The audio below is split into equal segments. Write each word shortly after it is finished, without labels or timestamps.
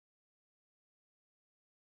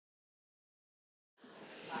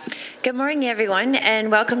Good morning, everyone, and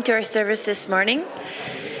welcome to our service this morning.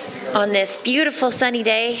 On this beautiful sunny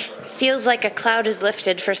day, feels like a cloud is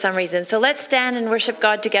lifted for some reason. So let's stand and worship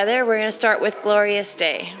God together. We're going to start with Glorious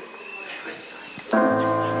Day.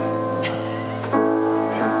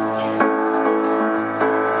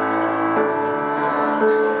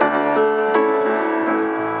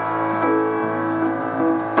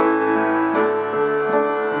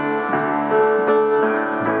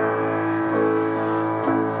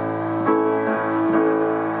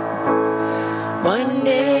 One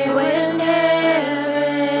day when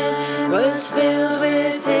heaven was filled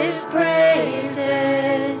with his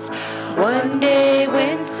praises, one day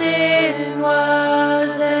when sin was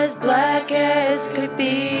as black as could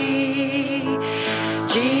be,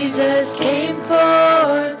 Jesus came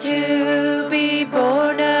forth to be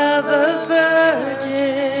born of a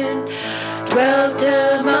virgin, dwelt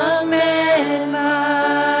among men,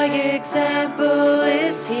 my example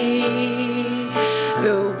is he.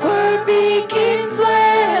 The Word became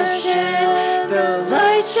flesh and the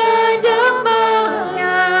light shined among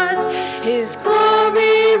us, his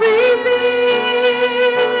glory revealed.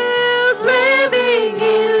 Living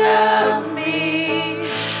he loved me,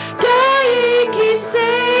 dying he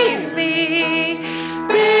saved me,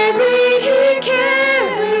 buried he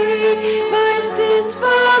carried my sins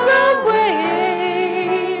far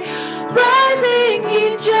away, rising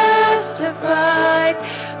he justified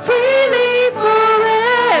freely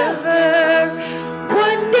forever.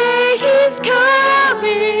 One day he's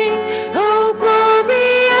coming, oh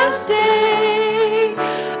glorious day,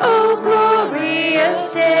 oh glorious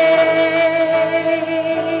day.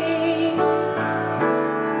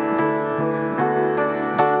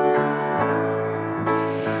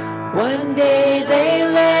 One day they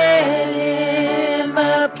led him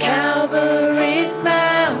up Calvary's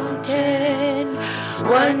mountain,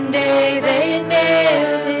 one day they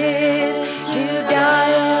nailed him to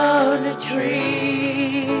die on a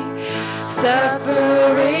tree,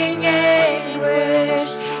 suffering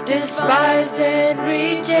anguish, despised and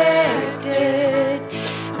rejected,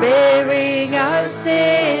 bearing our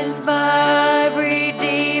sins, my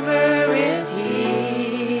Redeemer is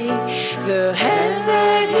he. The hands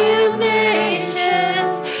that healed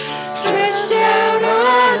nations stretched out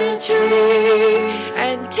on a tree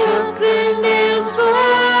and took the nails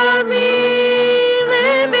for me.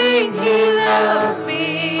 Living he loved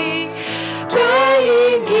me,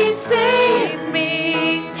 dying he saved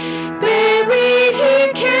me, buried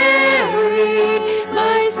he carried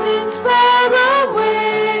my sins far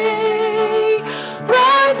away,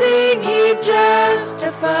 rising he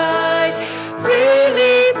justified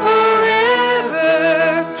freely forever.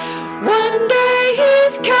 One day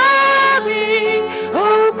he's coming,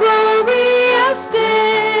 oh glorious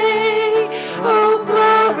day, oh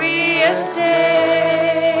glorious day.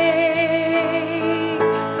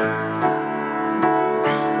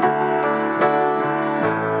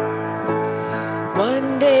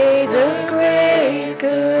 One day the grave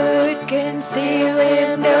could conceal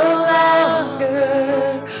him no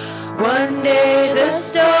longer. One day the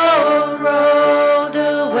stone rolled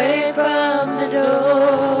away from the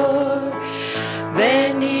door.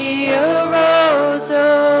 Then he arose,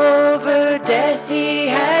 over death he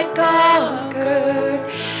had conquered.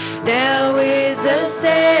 Now is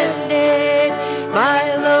ascended,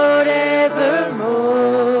 my Lord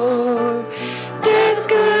evermore. Death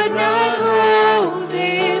could not hold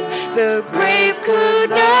him, the grave could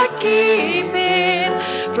not keep him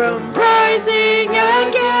from rising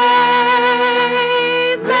again.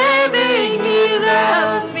 Living he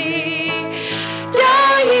loved me,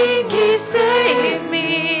 dying he saved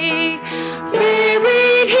me,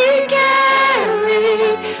 buried he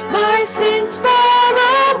carried my sins far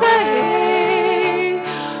away,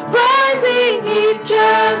 rising he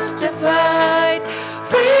justified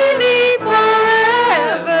freely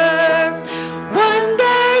forever. One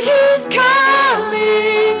day he's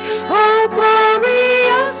coming, oh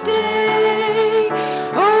glorious day,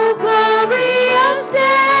 oh glorious day,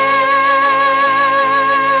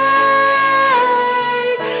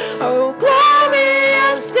 oh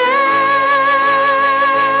glorious day.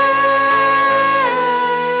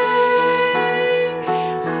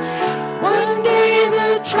 One day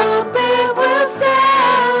the trumpet will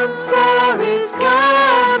sound for his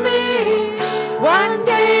coming. One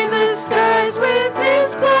day the skies with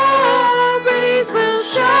his glories will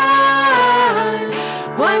shine.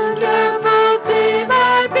 Wonderful day,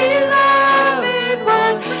 my beloved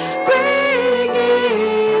one,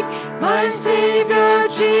 bringing my Savior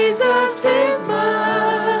Jesus is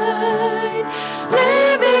mine.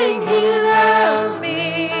 Living he loved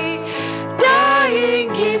me,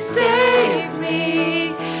 dying he saved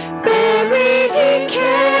me,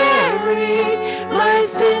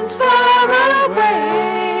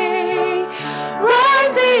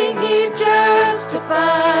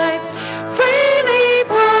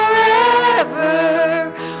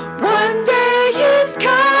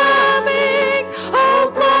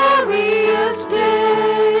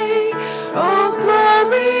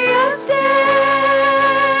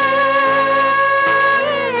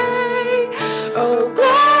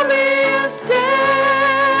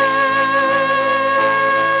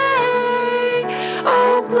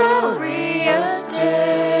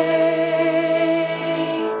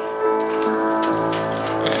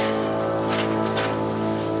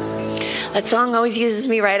 That song always uses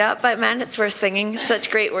me right up, but man, it's worth singing. Such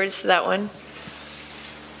great words to that one.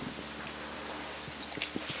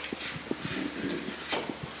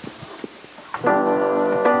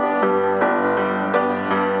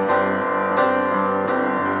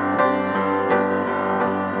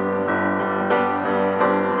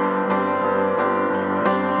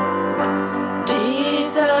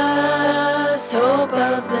 Jesus, hope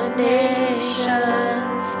of the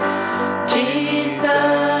nations. Jesus,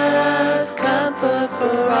 comfort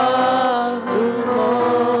for all who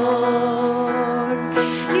mourn.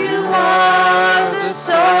 You are the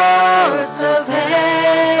source of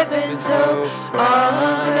heaven's hope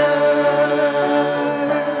on earth.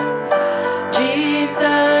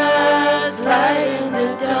 Jesus, light in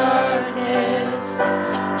the darkness.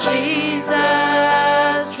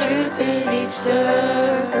 Jesus, truth in each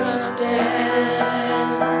circumstance.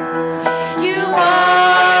 You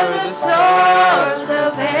are the source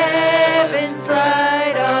of heaven's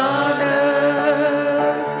light on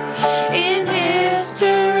earth. In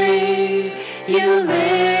history, you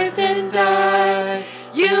lived and died.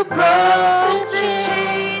 You broke the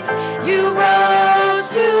chains. You rose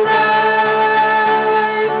to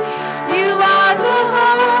life. You are the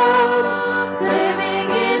hope living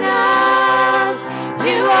in us.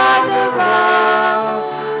 You are the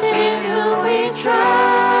rock in whom we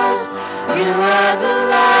trust. You are the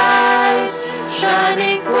light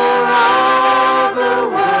shining for all the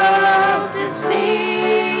world to see.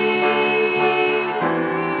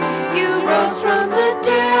 You rose from the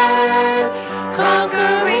dead,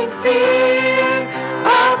 conquering fear.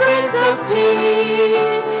 Our Prince of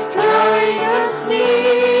Peace, drawing us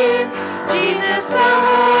near. Jesus, our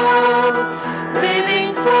hope,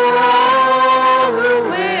 living for all who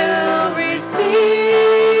will receive.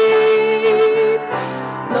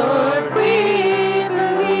 Lord, we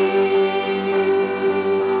believe.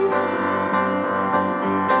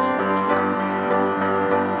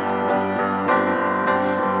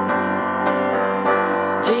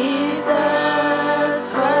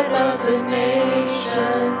 Jesus, light of the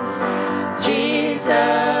nations.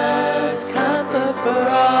 Jesus, comfort for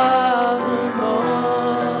all who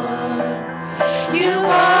mourn. You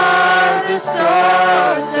are the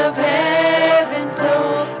source of heaven's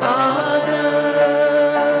hope on earth.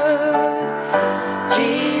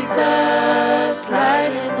 Jesus,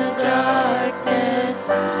 light in the darkness.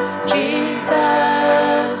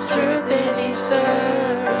 Jesus, truth in each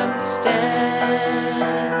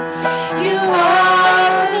circumstance. You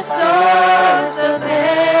are the source of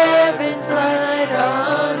heaven's light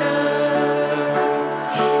on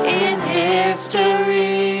earth. In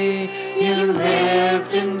history, you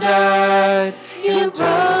lived and died. You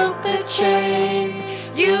broke the chains.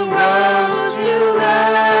 You rose to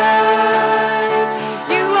life.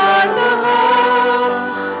 You are the hope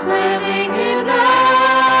living in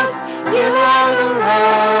us. You are the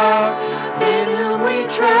rock in whom we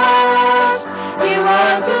trust. You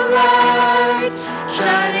are the light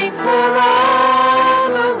shining for all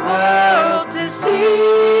the world to see.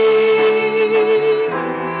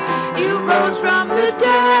 You rose from the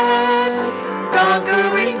dead,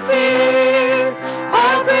 conquering fear.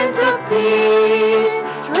 Our Prince of Peace,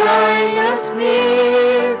 drawing us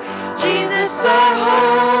near. Jesus, our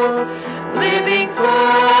hope, living for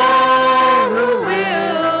all who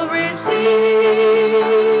will receive.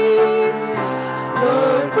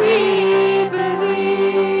 Lord, we believe.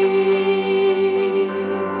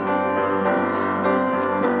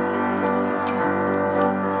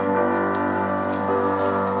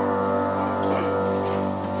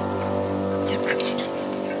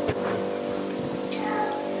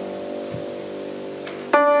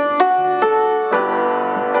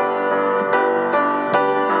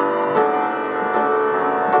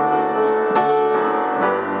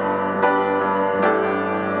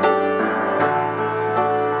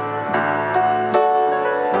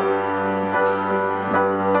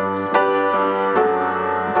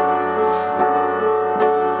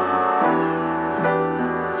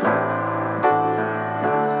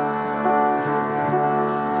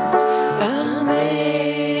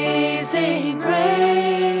 Amazing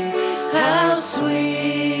grace, how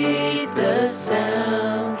sweet the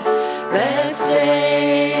sound that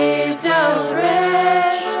saved a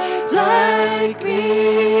wretch like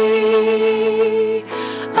me.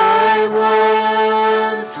 I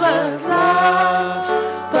once was lost,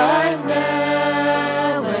 but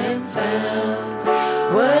now am found.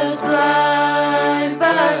 Was blind,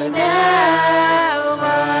 but now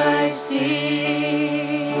I see.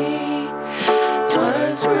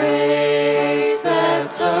 'Twas grace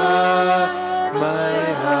that taught my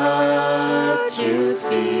heart to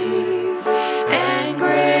fear, and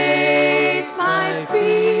grace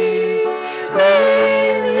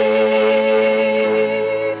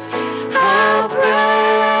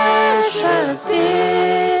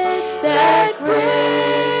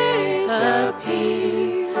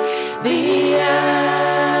the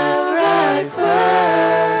hour I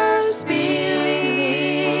first believed.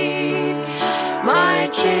 My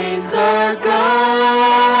chains are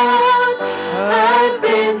gone, I've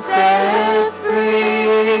been set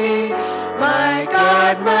free. My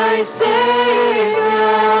God, my Savior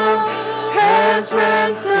has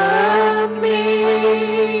ransomed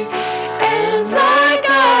me. And like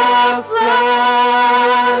a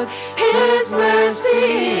flood, His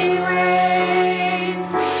mercy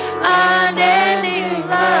reigns. Unending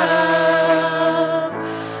love,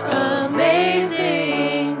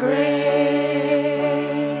 amazing grace.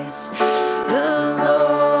 The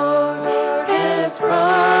Lord has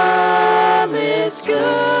promised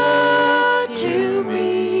good to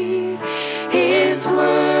me. His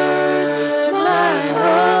word, my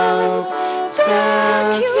hope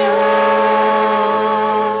secures.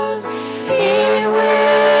 He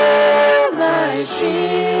will my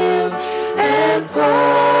shield and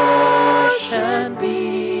portion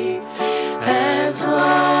be, as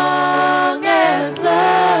long as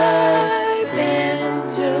life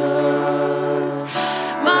endures.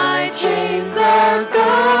 My chains are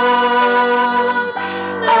gone,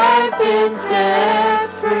 I've been set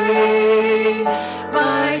free.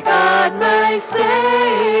 My God, my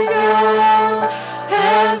Savior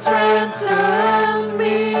has ransomed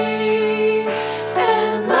me.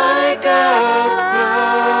 And like a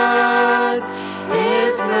flood,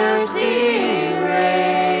 His mercy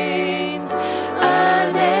reigns.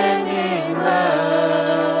 Unending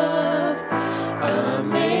love,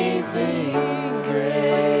 amazing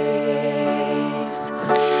grace.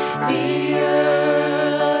 The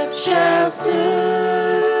earth shall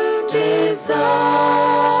soon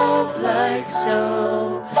dissolve like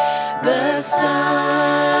snow. The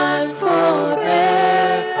sun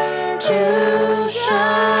forbear to shine,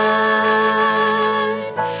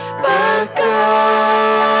 but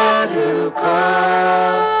God who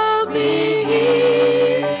called me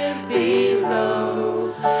here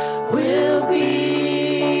below will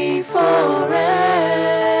be forever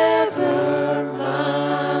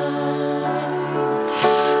mine.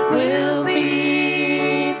 Will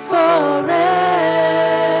be forever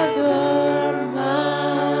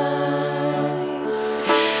mine.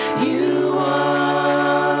 You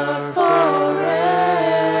are forever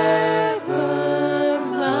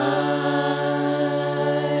mine.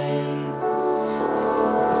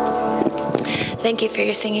 Thank you for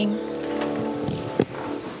your singing.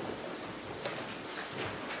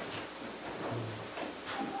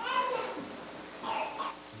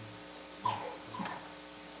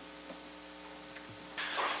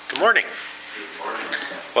 Good morning.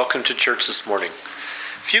 Welcome to church this morning.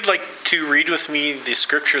 If you'd like to read with me the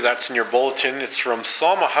scripture that's in your bulletin, it's from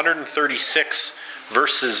Psalm 136,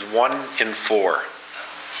 verses 1 and 4.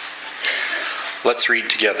 Let's read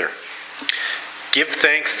together. Give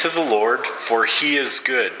thanks to the Lord, for He is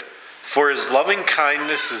good, for His loving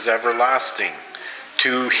kindness is everlasting.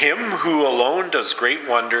 To Him who alone does great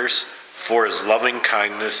wonders, for His loving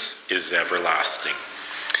kindness is everlasting.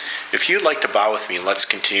 If you'd like to bow with me, let's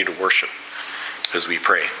continue to worship as we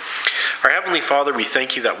pray. Our Heavenly Father, we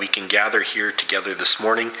thank you that we can gather here together this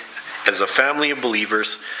morning as a family of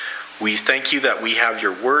believers. We thank you that we have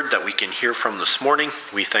your word that we can hear from this morning.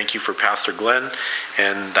 We thank you for Pastor Glenn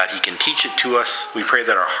and that he can teach it to us. We pray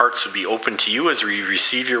that our hearts would be open to you as we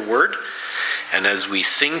receive your word and as we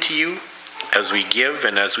sing to you, as we give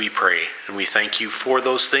and as we pray. And we thank you for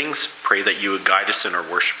those things. Pray that you would guide us in our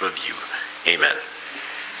worship of you. Amen.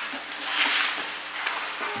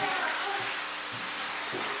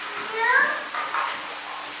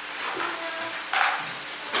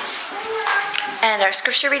 And our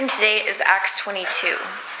scripture reading today is Acts 22.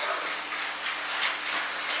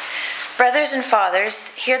 Brothers and fathers,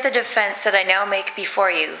 hear the defense that I now make before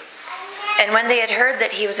you. And when they had heard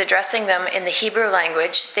that he was addressing them in the Hebrew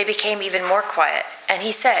language, they became even more quiet. And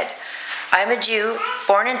he said, I am a Jew,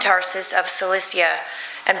 born in Tarsus of Cilicia,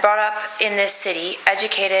 and brought up in this city,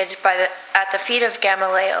 educated at the feet of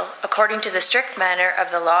Gamaliel, according to the strict manner of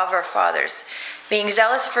the law of our fathers, being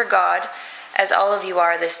zealous for God, as all of you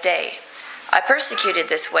are this day. I persecuted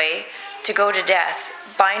this way to go to death,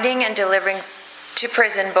 binding and delivering to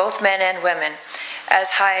prison both men and women, as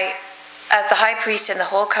the high priest and the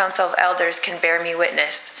whole council of elders can bear me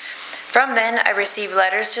witness. From then I received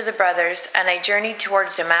letters to the brothers, and I journeyed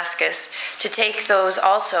towards Damascus to take those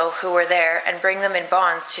also who were there and bring them in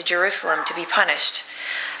bonds to Jerusalem to be punished.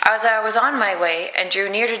 As I was on my way and drew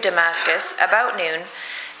near to Damascus, about noon,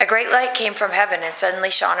 a great light came from heaven and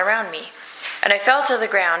suddenly shone around me. And I fell to the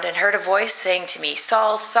ground and heard a voice saying to me,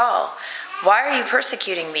 Saul, Saul, why are you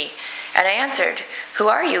persecuting me? And I answered, Who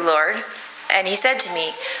are you, Lord? And he said to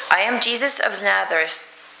me, I am Jesus of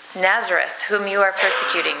Nazareth, whom you are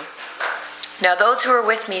persecuting. Now those who were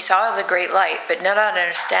with me saw the great light, but did not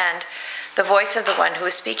understand the voice of the one who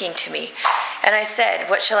was speaking to me. And I said,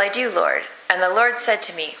 What shall I do, Lord? And the Lord said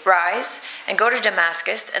to me, Rise and go to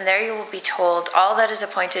Damascus, and there you will be told all that is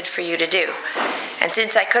appointed for you to do. And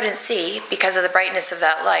since I couldn't see, because of the brightness of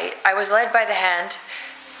that light, I was led by the hand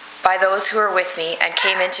by those who were with me, and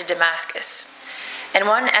came into Damascus. And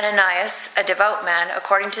one Ananias, a devout man,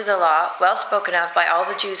 according to the law, well spoken of by all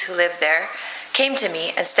the Jews who lived there, came to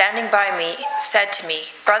me, and standing by me, said to me,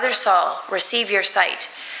 Brother Saul, receive your sight.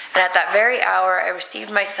 And at that very hour I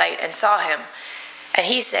received my sight and saw him. And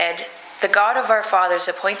he said, The God of our fathers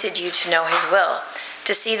appointed you to know his will,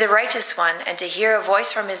 to see the righteous one, and to hear a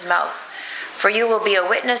voice from his mouth. For you will be a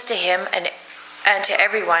witness to him and to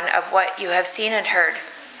everyone of what you have seen and heard.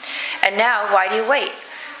 And now, why do you wait?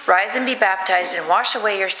 Rise and be baptized and wash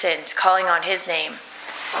away your sins, calling on his name.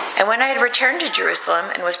 And when I had returned to Jerusalem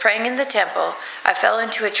and was praying in the temple, I fell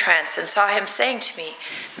into a trance and saw him saying to me,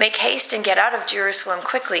 Make haste and get out of Jerusalem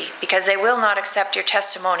quickly, because they will not accept your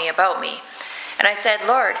testimony about me. And I said,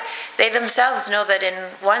 Lord, they themselves know that in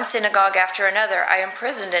one synagogue after another I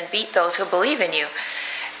imprisoned and beat those who believe in you.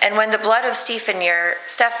 And when the blood of Stephen,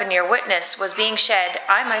 your witness, was being shed,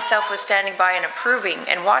 I myself was standing by and approving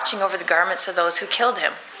and watching over the garments of those who killed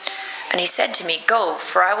him. And he said to me, Go,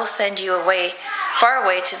 for I will send you away, far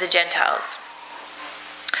away to the Gentiles.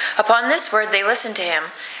 Upon this word they listened to him,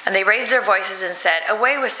 and they raised their voices and said,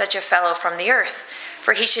 Away with such a fellow from the earth,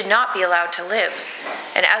 for he should not be allowed to live.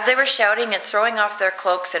 And as they were shouting and throwing off their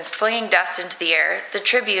cloaks and flinging dust into the air, the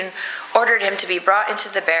tribune ordered him to be brought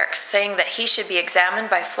into the barracks, saying that he should be examined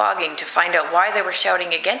by flogging to find out why they were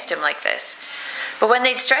shouting against him like this. But when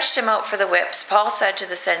they'd stretched him out for the whips, Paul said to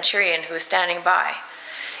the centurion who was standing by,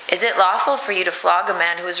 Is it lawful for you to flog a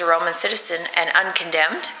man who is a Roman citizen and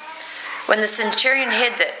uncondemned? When the centurion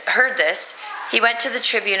heard this, he went to the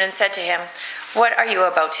tribune and said to him, What are you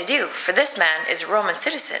about to do? For this man is a Roman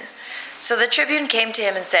citizen. So the tribune came to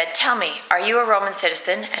him and said, Tell me, are you a Roman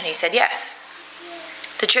citizen? And he said, Yes.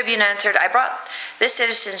 The tribune answered, I brought this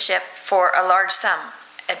citizenship for a large sum.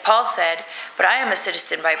 And Paul said, But I am a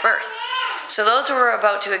citizen by birth. So those who were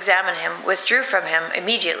about to examine him withdrew from him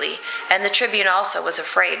immediately, and the tribune also was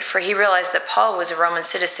afraid, for he realized that Paul was a Roman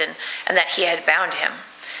citizen and that he had bound him.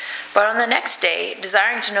 But on the next day,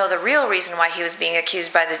 desiring to know the real reason why he was being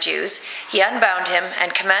accused by the Jews, he unbound him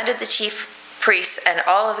and commanded the chief priests and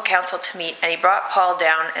all of the council to meet, and he brought Paul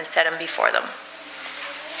down and set him before them.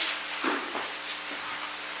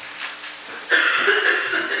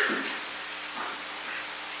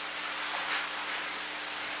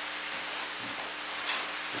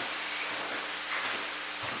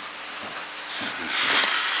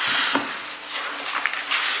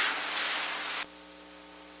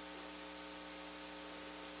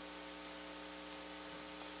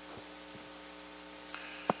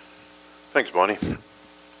 Thanks, Bonnie.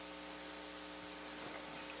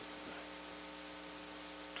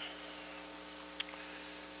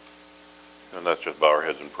 And let's just bow our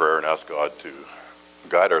heads in prayer and ask God to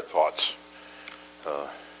guide our thoughts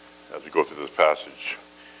as we go through this passage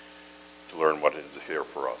to learn what is here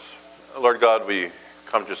for us. Lord God, we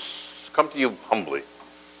come to you humbly,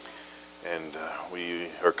 and we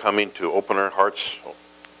are coming to open our hearts,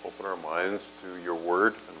 open our minds to your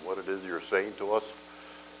word and what it is you're saying to us.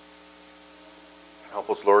 Help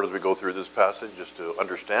us, Lord, as we go through this passage, just to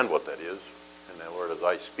understand what that is. And then, Lord, as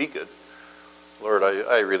I speak it, Lord,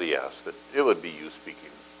 I really ask that it would be you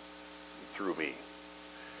speaking through me.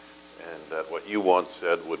 And that what you want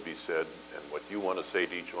said would be said, and what you want to say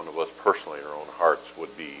to each one of us personally in our own hearts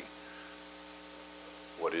would be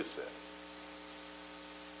what is said.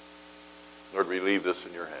 Lord, we leave this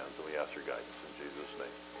in your hands, and we ask your guidance in Jesus'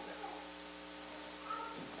 name.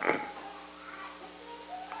 Amen.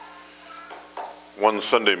 One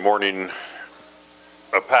Sunday morning,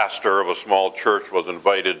 a pastor of a small church was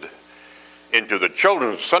invited into the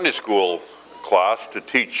children's Sunday school class to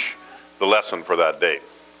teach the lesson for that day.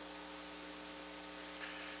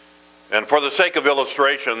 And for the sake of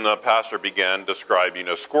illustration, the pastor began describing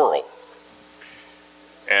a squirrel.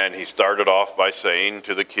 And he started off by saying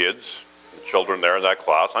to the kids, the children there in that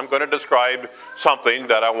class, I'm going to describe something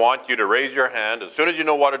that I want you to raise your hand. As soon as you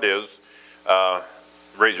know what it is,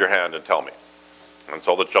 raise your hand and tell me. And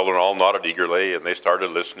so the children all nodded eagerly, and they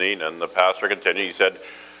started listening, and the pastor continued. He said,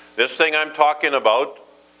 this thing I'm talking about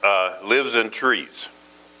lives in trees.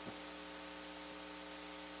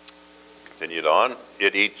 Continued on,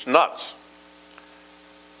 it eats nuts.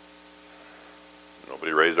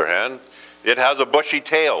 Nobody raised their hand. It has a bushy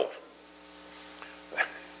tail.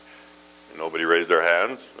 Nobody raised their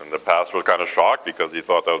hands, and the pastor was kind of shocked because he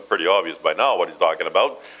thought that was pretty obvious by now what he's talking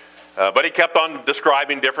about. But he kept on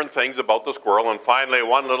describing different things about the squirrel, and finally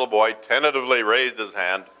one little boy tentatively raised his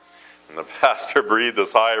hand, and the pastor breathed a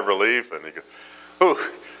sigh of relief, and he goes, "Ooh."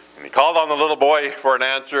 And he called on the little boy for an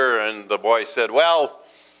answer, and the boy said, "Well,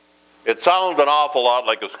 it sounds an awful lot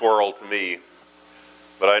like a squirrel to me,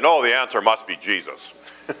 but I know the answer must be Jesus."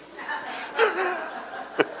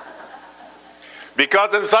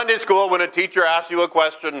 Because in Sunday school, when a teacher asks you a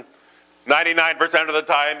question, 99% of the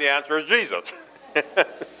time the answer is Jesus.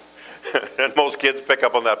 And most kids pick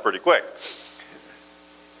up on that pretty quick.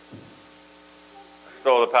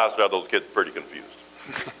 So the pastor had those kids pretty confused.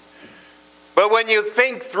 But when you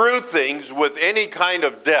think through things with any kind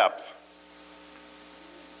of depth,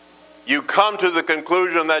 you come to the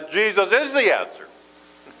conclusion that Jesus is the answer.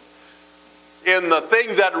 In the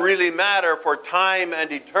things that really matter for time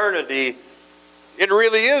and eternity, it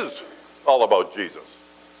really is all about Jesus.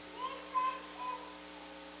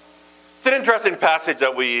 It's an interesting passage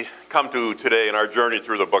that we come to today in our journey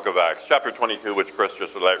through the book of Acts, chapter 22, which Chris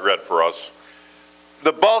just read for us.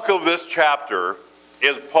 The bulk of this chapter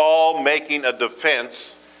is Paul making a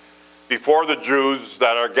defense before the Jews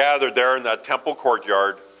that are gathered there in that temple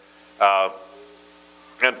courtyard.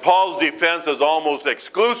 And Paul's defense is almost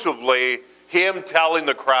exclusively him telling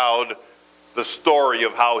the crowd the story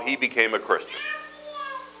of how he became a Christian.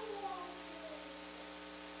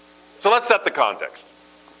 So let's set the context.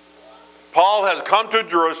 Paul has come to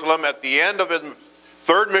Jerusalem at the end of his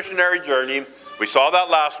third missionary journey. We saw that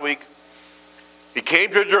last week. He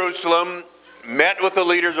came to Jerusalem, met with the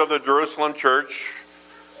leaders of the Jerusalem church,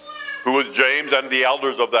 who was James and the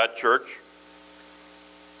elders of that church.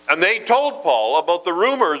 And they told Paul about the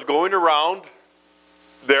rumors going around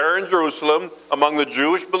there in Jerusalem among the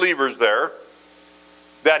Jewish believers there,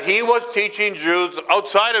 that he was teaching Jews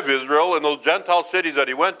outside of Israel in those Gentile cities that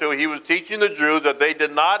he went to. He was teaching the Jews that they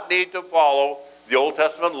did not need to follow the Old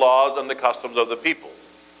Testament laws and the customs of the people.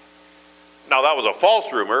 Now that was a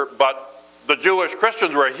false rumor, but the Jewish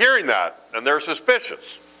Christians were hearing that, and they're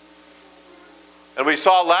suspicious. And we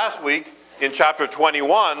saw last week in chapter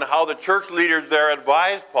 21 how the church leaders there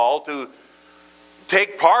advised Paul to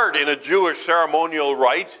take part in a Jewish ceremonial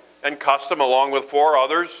rite and custom along with 4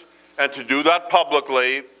 others, and to do that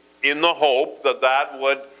publicly in the hope that that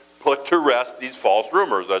would put to rest these false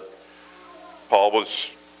rumors that Paul was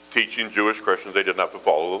teaching Jewish Christians they didn't have to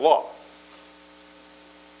follow the law.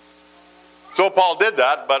 So Paul did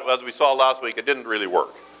that, but as we saw last week, it didn't really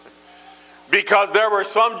work. Because there were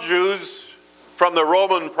some Jews from the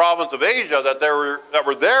Roman province of Asia that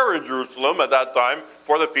were there in Jerusalem at that time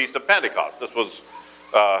for the Feast of Pentecost. This was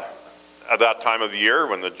at that time of the year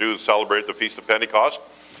when the Jews celebrate the Feast of Pentecost.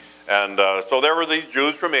 And so there were these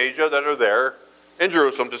Jews from Asia that are there in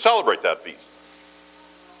Jerusalem to celebrate that feast.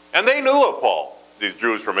 And they knew of Paul, these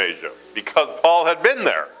Jews from Asia, because Paul had been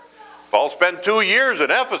there. Paul spent 2 years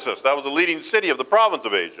in Ephesus. That was the leading city of the province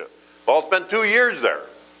of Asia. Paul spent 2 years there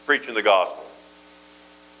preaching the gospel.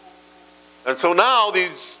 And so now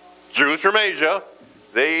these Jews from Asia,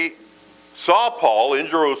 they saw Paul in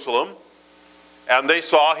Jerusalem, and they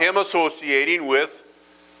saw him associating with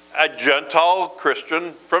a Gentile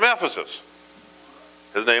Christian from Ephesus.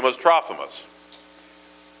 His name was Trophimus.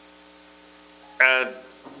 And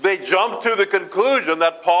they jumped to the conclusion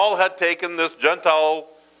that Paul had taken this Gentile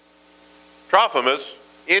Trophimus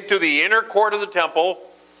into the inner court of the temple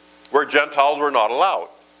where Gentiles were not allowed.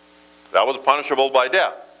 That was punishable by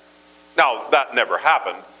death. Now, that never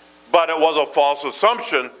happened, but it was a false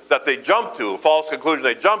assumption that they jumped to, a false conclusion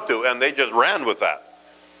they jumped to, and they just ran with that.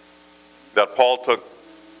 That Paul took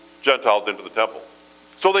Gentiles into the temple.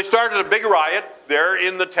 So they started a big riot there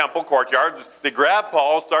in the temple courtyard. They grabbed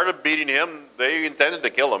Paul, started beating him. They intended to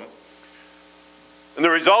kill him. And the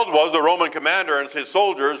result was the Roman commander and his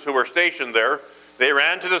soldiers who were stationed there, they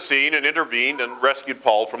ran to the scene and intervened and rescued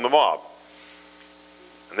Paul from the mob.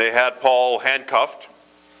 And they had Paul handcuffed.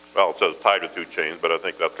 Well, it says tied with 2 chains, but I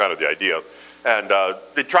think that's kind of the idea. And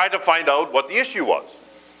they tried to find out what the issue was.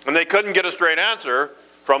 And they couldn't get a straight answer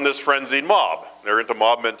from this frenzied mob. They're into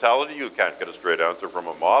mob mentality. You can't get a straight answer from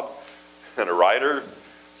a mob and a rioter.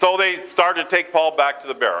 So they started to take Paul back to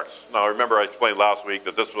the barracks. Now, remember I explained last week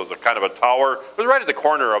that this was a kind of a tower. It was right at the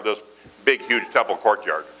corner of this big, huge temple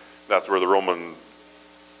courtyard. That's where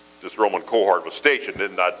this Roman cohort was stationed,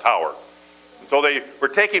 in that tower. And so they were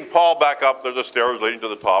taking Paul back up. There's a stairs leading to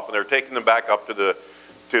the top, and they're taking them back up to the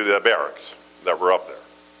barracks that were up there.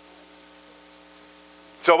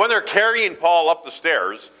 So when they're carrying Paul up the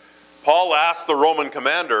stairs, Paul asked the Roman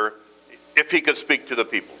commander if he could speak to the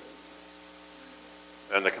people.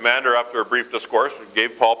 And the commander, after a brief discourse,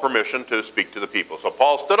 gave Paul permission to speak to the people. So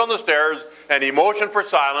Paul stood on the stairs, and he motioned for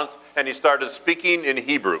silence, and he started speaking in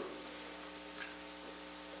Hebrew,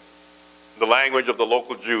 the language of the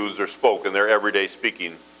local Jews are spoke in their everyday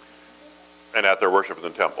speaking and at their worship in the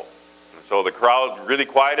temple. And so the crowd really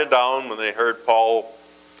quieted down when they heard Paul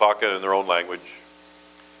talking in their own language,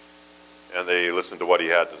 and they listened to what he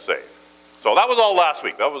had to say. So that was all last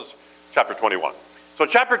week. That was chapter 21. So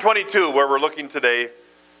chapter 22, where we're looking today,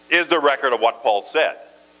 is the record of what Paul said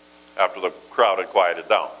after the crowd had quieted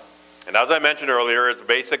down. And as I mentioned earlier, it's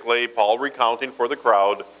basically Paul recounting for the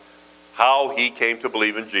crowd how he came to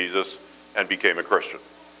believe in Jesus and became a Christian.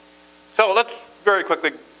 So let's very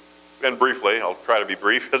quickly and briefly, I'll try to be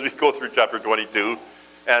brief as we go through chapter 22.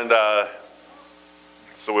 And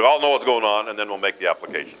so we all know what's going on, and then we'll make the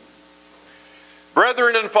application.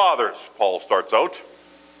 Brethren and fathers, Paul starts out.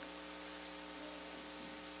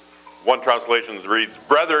 One translation reads,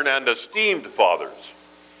 brethren and esteemed fathers.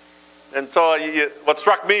 And so what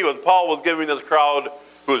struck me was Paul was giving this crowd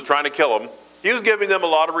who was trying to kill him, he was giving them a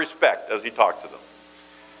lot of respect as he talked to them.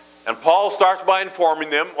 And Paul starts by informing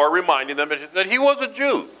them or reminding them that he was a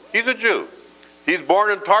Jew. He's a Jew. He's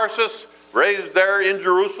born in Tarsus, raised there in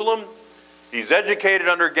Jerusalem. He's educated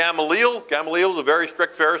under Gamaliel. Gamaliel was a very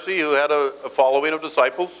strict Pharisee who had a following of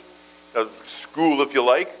disciples, a school, if you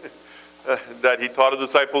like, that he taught his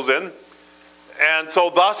disciples in. And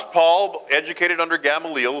so thus Paul, educated under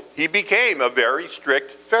Gamaliel, he became a very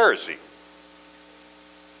strict Pharisee.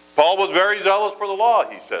 Paul was very zealous for the law,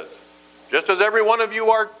 he says, just as every one of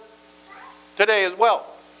you are today as well.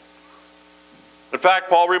 In fact,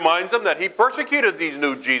 Paul reminds them that he persecuted these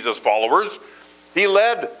new Jesus followers. He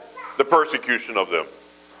led the persecution of them.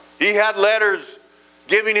 He had letters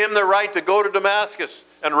giving him the right to go to Damascus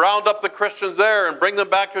and round up the Christians there and bring them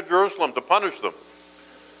back to Jerusalem to punish them.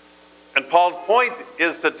 And Paul's point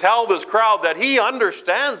is to tell this crowd that he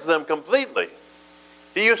understands them completely.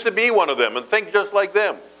 He used to be one of them and think just like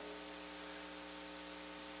them.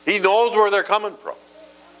 He knows where they're coming from.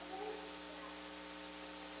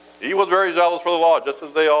 He was very zealous for the law, just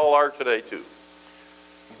as they all are today too.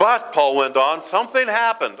 But, Paul went on, something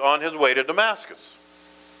happened on his way to Damascus.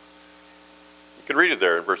 You can read it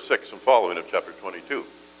there in verse 6 and following of chapter 22.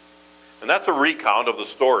 And that's a recount of the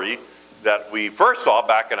story that we first saw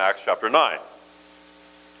back in Acts chapter 9.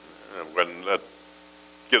 And when that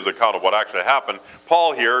gives an account of what actually happened,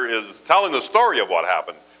 Paul here is telling the story of what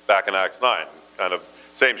happened back in Acts 9. Kind of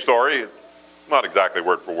same story, not exactly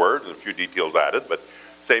word for word, and a few details added, but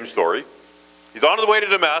same story. He's on his way to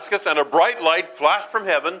Damascus, and a bright light flashed from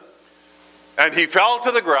heaven, and he fell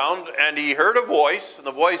to the ground, and he heard a voice, and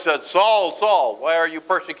the voice said, Saul, Saul, why are you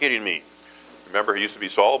persecuting me? Remember, he used to be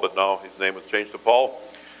Saul, but now his name was changed to Paul.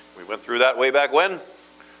 We went through that way back when.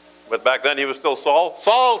 But back then he was still Saul.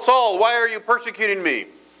 Saul, Saul, why are you persecuting me?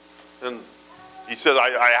 And he said,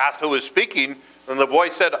 I asked who was speaking, and the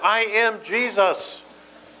voice said, I am Jesus,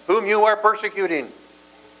 whom you are persecuting.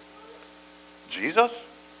 Jesus?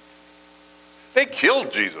 They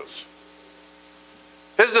killed Jesus.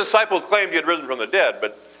 His disciples claimed he had risen from the dead,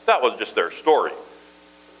 but that was just their story.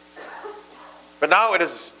 But now it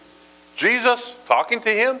is Jesus talking to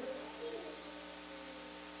him.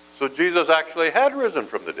 So Jesus actually had risen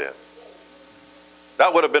from the dead.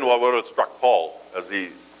 That would have been what would have struck Paul as he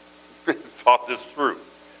thought this through.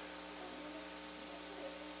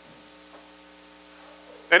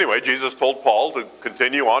 Anyway, Jesus told Paul to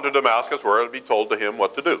continue on to Damascus, where it would be told to him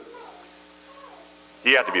what to do.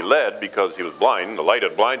 He had to be led because he was blind. The light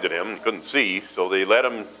had blinded him. He couldn't see. So they led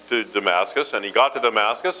him to Damascus, and he got to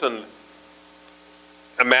Damascus, and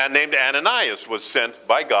a man named Ananias was sent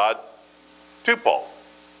by God to Paul.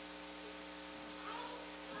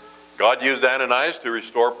 God used Ananias to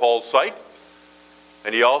restore Paul's sight,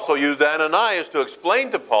 and he also used Ananias to explain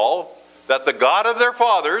to Paul that the God of their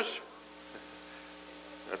fathers,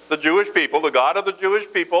 that's the Jewish people, the God of the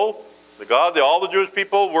Jewish people, the God that all the Jewish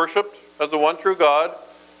people worshipped as the one true God,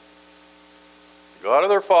 the God of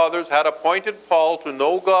their fathers had appointed Paul to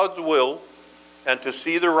know God's will and to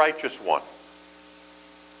see the righteous one.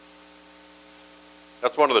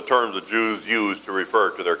 That's one of the terms the Jews use to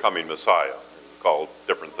refer to their coming Messiah. It's called a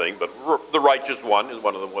different thing, but the righteous one is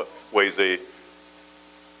one of the ways they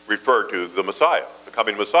refer to the Messiah, the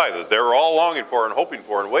coming Messiah, that they were all longing for and hoping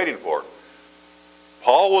for and waiting for.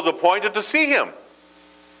 Paul was appointed to see him.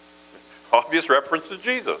 Obvious reference to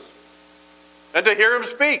Jesus. And to hear him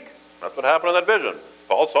speak. That's what happened in that vision.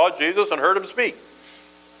 Paul saw Jesus and heard him speak.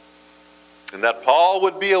 And that Paul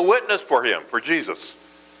would be a witness for him, for Jesus,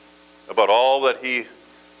 about all that he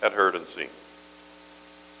had heard and seen.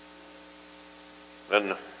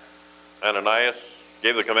 Then Ananias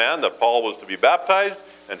gave the command that Paul was to be baptized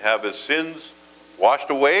and have his sins washed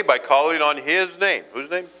away by calling on his name. Whose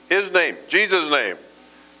name? His name. Jesus' name.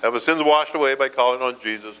 Have his sins washed away by calling on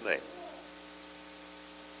Jesus' name.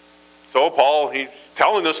 So Paul, he's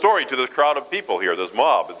telling the story to this crowd of people here, this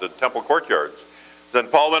mob at the temple courtyards. Then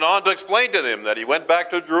Paul went on to explain to them that he went back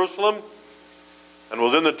to Jerusalem and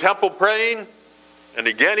was in the temple praying. And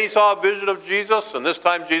again he saw a vision of Jesus. And this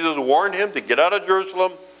time Jesus warned him to get out of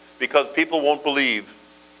Jerusalem because people won't believe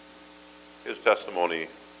his testimony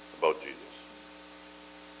about Jesus.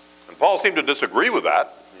 And Paul seemed to disagree with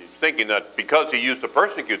that. He's thinking that because he used to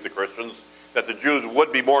persecute the Christians, that the Jews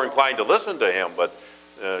would be more inclined to listen to him. But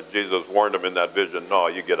Jesus warned him in that vision, no,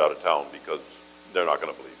 you get out of town because they're not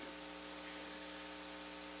going to believe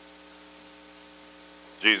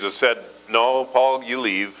you. Jesus said, no, Paul, you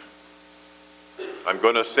leave. I'm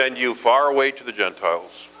going to send you far away to the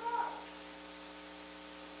Gentiles.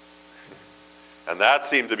 And that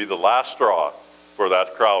seemed to be the last straw for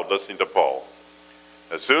that crowd listening to Paul.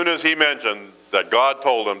 As soon as he mentioned that God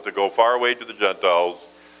told him to go far away to the Gentiles,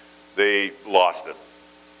 they lost it.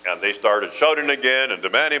 And they started shouting again and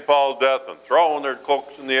demanding Paul's death and throwing their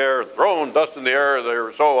cloaks in the air and throwing dust in the air. They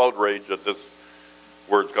were so outraged at this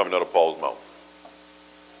words coming out of Paul's mouth.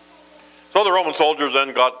 So the Roman soldiers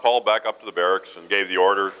then got Paul back up to the barracks and gave the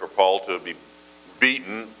orders for Paul to be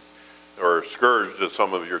beaten or scourged, as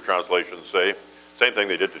some of your translations say. Same thing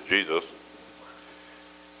they did to Jesus.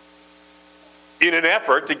 In an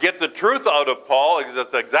effort to get the truth out of Paul,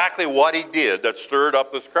 that's exactly what he did that stirred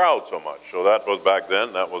up this crowd so much. So that was back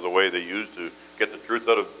then. That was a way they used to get the truth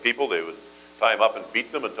out of people. They would tie them up and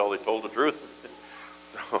beat them until they told the truth.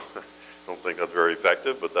 I don't think that's very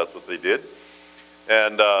effective, but that's what they did.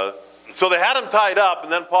 And so they had him tied up,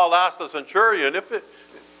 and then Paul asked the centurion,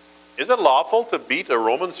 is it lawful to beat a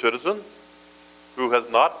Roman citizen who has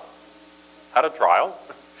not had a trial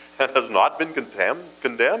and has not been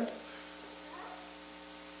condemned?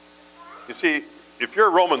 You see, if you're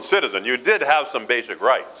a Roman citizen, you did have some basic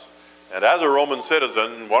rights. And as a Roman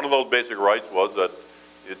citizen, one of those basic rights was that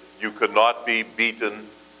you could not be beaten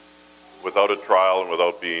without a trial and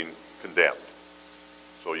without being condemned.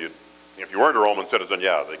 So if you weren't a Roman citizen,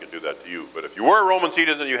 yeah, they could do that to you. But if you were a Roman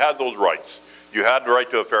citizen, you had those rights. You had the right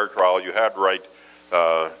to a fair trial. You had the right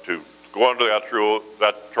to go under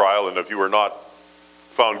that trial. And if you were not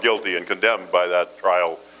found guilty and condemned by that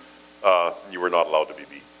trial, you were not allowed to be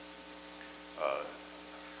beaten.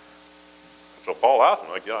 So Paul asked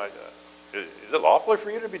him, is it lawful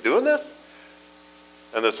for you to be doing this?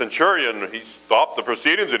 And the centurion, he stopped the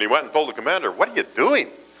proceedings and he went and told the commander, what are you doing?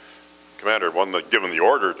 The commander had one that given the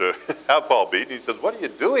order to have Paul beaten. He says, what are you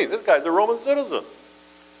doing? This guy's a Roman citizen.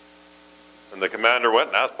 And the commander went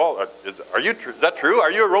and asked Paul, is that true?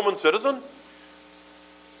 Are you a Roman citizen?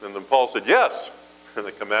 And then Paul said, yes. And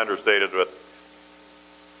the commander stated that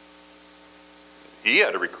he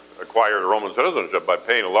had acquired a Roman citizenship by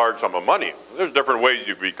paying a large sum of money. There's different ways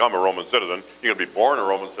you become a Roman citizen. You can be born a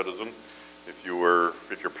Roman citizen if your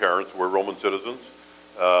parents were Roman citizens,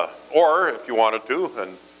 or if you wanted to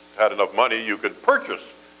and had enough money, you could purchase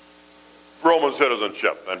Roman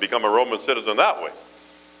citizenship and become a Roman citizen that way.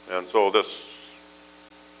 And so this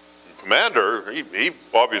commander, he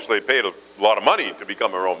obviously paid a lot of money to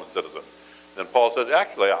become a Roman citizen. And Paul said,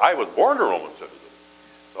 actually, I was born a Roman citizen.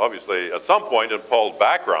 Obviously, at some point in Paul's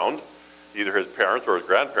background, either his parents or his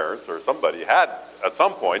grandparents or somebody had at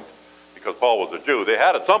some point, because Paul was a Jew, they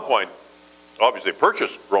had at some point obviously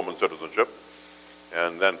purchased Roman citizenship.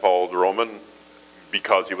 And then Paul was a Roman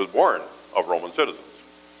because he was born of Roman citizens.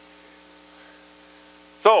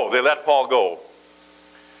 So they let Paul go.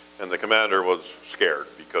 And the commander was scared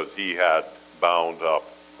because he had bound up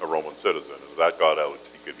a Roman citizen. If that got out,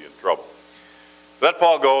 he could be in trouble. Let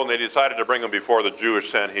Paul go, and they decided to bring him before the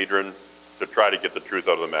Jewish Sanhedrin to try to get the truth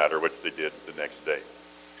out of the matter, which they did the next day.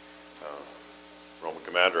 Roman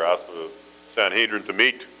commander asked the Sanhedrin to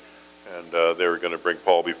meet, and they were going to bring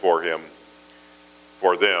Paul before them,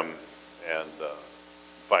 and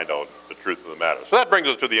find out the truth of the matter. So that brings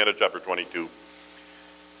us to the end of chapter 22.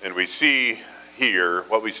 And what we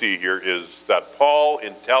see here is that Paul,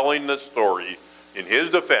 in telling the story in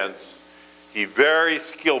his defense, he very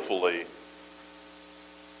skillfully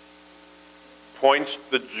points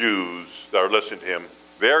the Jews that are listening to him,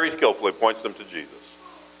 very skillfully points them to Jesus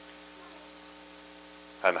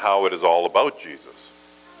and how it is all about Jesus.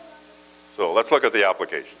 So let's look at the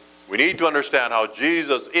application. We need to understand how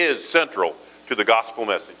Jesus is central to the gospel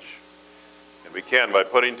message. And we can by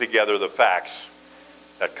putting together the facts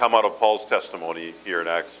that come out of Paul's testimony here in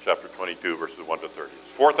Acts chapter 22, verses 1 to 30.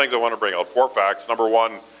 Four things I want to bring out, four facts. Number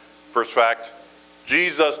one, first fact,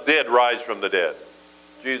 Jesus did rise from the dead.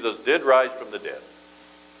 Jesus did rise from the dead.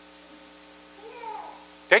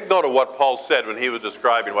 Take note of what Paul said when he was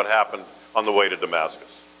describing what happened on the way to Damascus.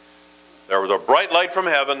 There was a bright light from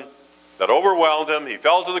heaven that overwhelmed him. He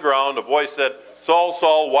fell to the ground. A voice said, "Saul,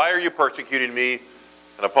 Saul, why are you persecuting me?"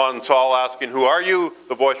 And upon Saul asking, "Who are you?"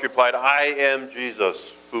 the voice replied, "I am Jesus,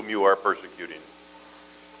 whom you are persecuting."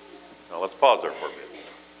 Now let's pause there for a bit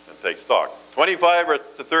and take stock. 25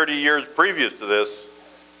 to 30 years previous to this,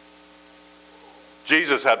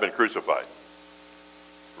 Jesus had been crucified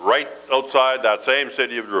right outside that same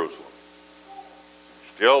city of Jerusalem.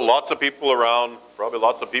 Still lots of people around, probably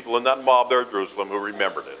lots of people in that mob there at Jerusalem who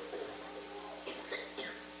remembered it.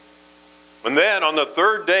 And then on the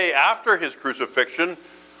third day after his crucifixion,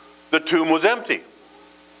 the tomb was empty.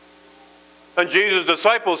 And Jesus'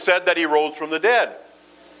 disciples said that he rose from the dead.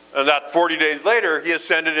 And that 40 days later, he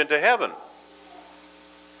ascended into heaven.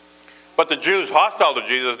 But the Jews hostile to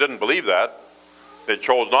Jesus didn't believe that. They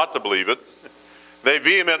chose not to believe it. They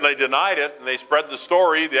vehemently denied it, and they spread the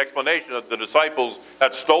story, the explanation that the disciples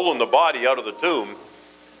had stolen the body out of the tomb.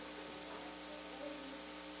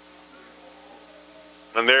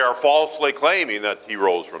 And they are falsely claiming that he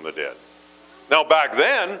rose from the dead. Now back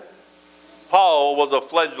then, Paul was a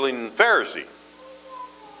fledgling Pharisee.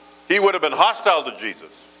 He would have been hostile to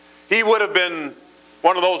Jesus. He would have been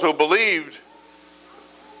one of those who believed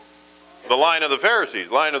the line of the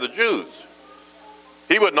Pharisees, line of the Jews.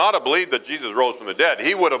 He would not have believed that Jesus rose from the dead.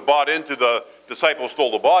 He would have bought into the disciples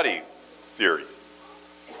stole the body theory.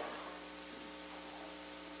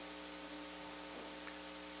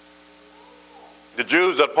 The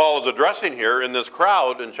Jews that Paul is addressing here in this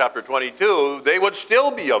crowd in chapter 22, they would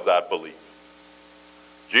still be of that belief.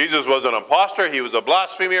 Jesus was an impostor, he was a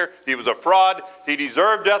blasphemer, he was a fraud, he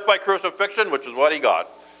deserved death by crucifixion, which is what he got.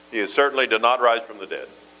 He certainly did not rise from the dead.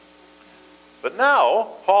 But now,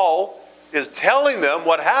 Paul is telling them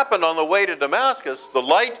what happened on the way to Damascus, the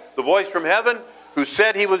light, the voice from heaven, who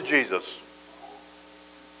said he was Jesus.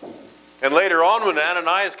 And later on, when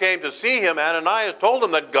Ananias came to see him, Ananias told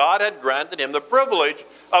him that God had granted him the privilege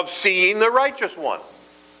of seeing the righteous one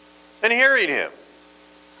and hearing him.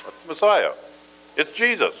 That's the Messiah. It's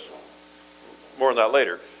Jesus. More on that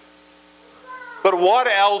later. But what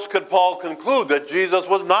else could Paul conclude? That Jesus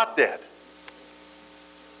was not dead.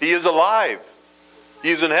 He is alive.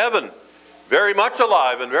 He is in heaven. Very much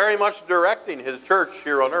alive and very much directing his church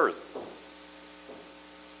here on earth.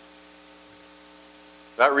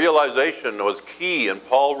 That realization was key in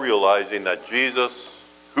Paul realizing that Jesus,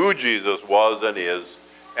 who Jesus was and is,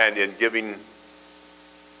 and in giving,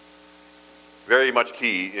 very much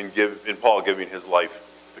key in Paul giving his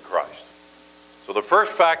life to Christ. So the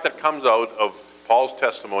first fact that comes out of Paul's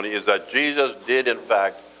testimony is that Jesus did in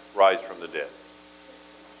fact rise from the dead.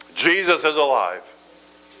 Jesus is alive.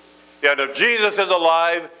 And if Jesus is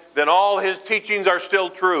alive, then all his teachings are still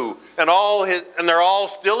true, and they're all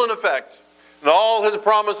still in effect, and all his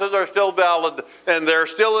promises are still valid, and they're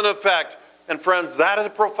still in effect. And friends, that is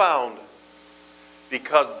profound,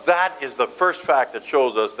 because that is the first fact that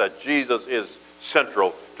shows us that Jesus is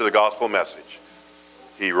central to the gospel message.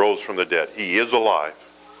 He rose from the dead. He is alive.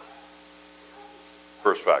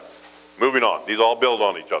 First fact. Moving on. These all build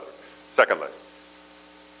on each other. Secondly,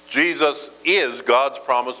 Jesus is God's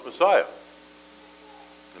promised Messiah.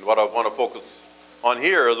 And what I want to focus on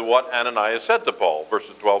here is what Ananias said to Paul,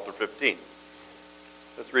 verses 12 through 15.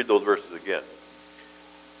 Let's read those verses again.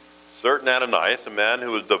 Certain Ananias, a man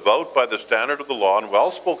who was devout by the standard of the law and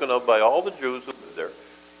well spoken of by all the Jews who lived there,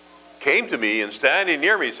 came to me and standing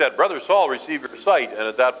near me said, "Brother Saul, receive your sight." And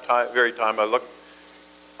at that very time I looked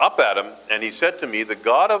up at him, and he said to me, "The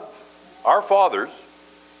God of our fathers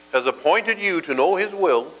has appointed you to know his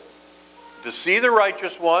will, to see the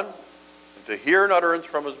righteous one, and to hear an utterance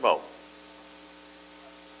from his mouth.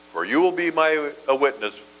 For you will be a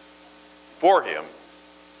witness for him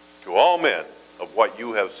to all men of what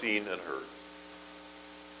you have seen and heard."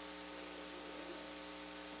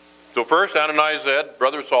 So first Ananias said,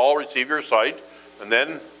 "Brother Saul, receive your sight." And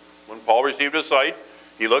then when Paul received his sight,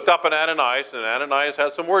 he looked up at Ananias, and Ananias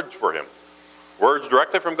had some words for him. Words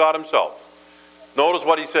directly from God himself. Notice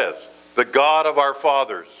what he says. The God of our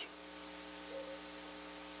fathers.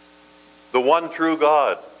 The one true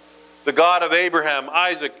God. The God of Abraham,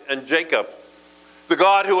 Isaac, and Jacob. The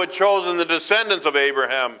God who had chosen the descendants of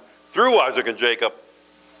Abraham through Isaac and Jacob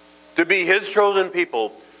to be his chosen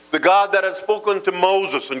people. The God that had spoken to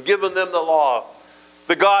Moses and given them the law.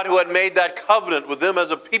 The God who had made that covenant with them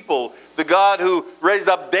as a people. The God who raised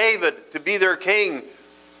up David to be their king.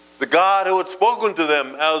 The God who had spoken to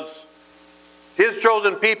them as his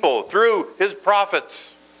chosen people through his prophets.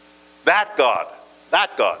 That God.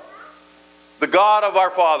 the God of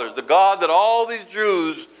our fathers, the God that all these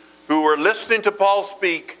Jews who were listening to Paul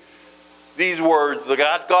speak these words, the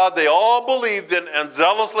God they all believed in and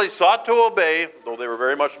zealously sought to obey, though they were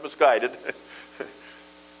very much misguided,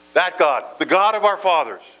 that God, the God of our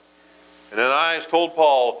fathers. And Ananias told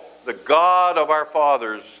Paul, the God of our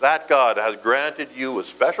fathers, that God has granted you a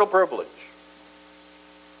special privilege.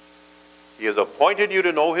 He has appointed you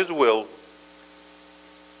to know his will.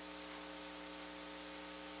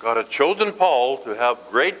 God had chosen Paul to have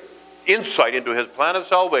great insight into his plan of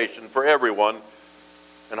salvation for everyone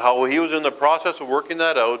and how he was in the process of working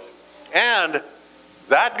that out. And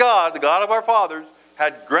that God, the God of our fathers,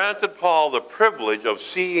 had granted Paul the privilege of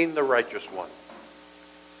seeing the righteous one.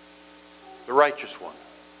 The righteous one.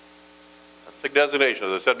 That's the designation,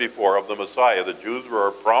 as I said before, of the Messiah. The Jews were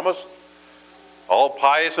promised. All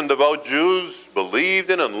pious and devout Jews believed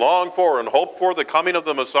in and longed for and hoped for the coming of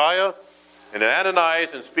the Messiah. And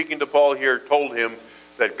Ananias, in speaking to Paul here, told him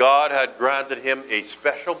that God had granted him a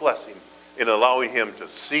special blessing in allowing him to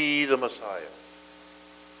see the Messiah.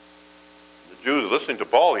 The Jews listening to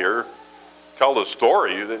Paul here tell the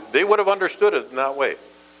story, they would have understood it in that way.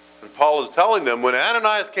 And Paul is telling them, when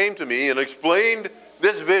Ananias came to me and explained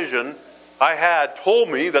this vision I had, told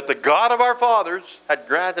me that the God of our fathers had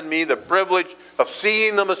granted me the privilege of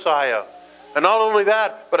seeing the Messiah. And not only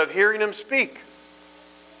that, but of hearing him speak.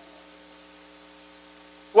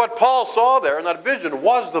 What Paul saw there in that vision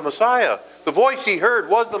was the Messiah. The voice he heard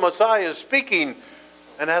was the Messiah speaking.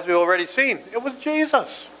 And as we've already seen, it was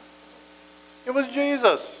Jesus. It was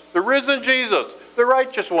Jesus, the risen Jesus, the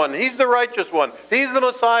righteous one. He's the righteous one. He's the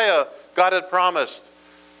Messiah God had promised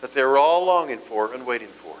that they were all longing for and waiting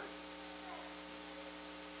for.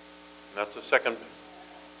 And that's the second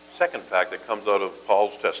fact that comes out of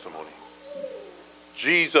Paul's testimony.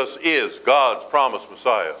 Jesus is God's promised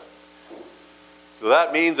Messiah. So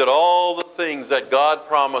that means that all the things that God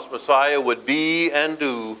promised Messiah would be and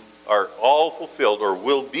do are all fulfilled or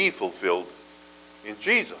will be fulfilled in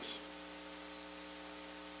Jesus.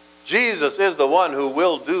 Jesus is the one who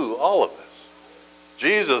will do all of this.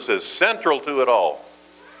 Jesus is central to it all.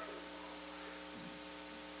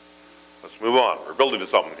 Let's move on. We're building to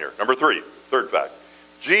something here. Number 3, third fact.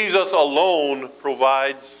 Jesus alone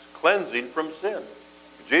provides cleansing from sin.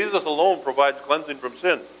 Jesus alone provides cleansing from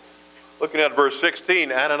sin. Looking at verse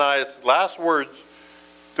 16, Ananias' last words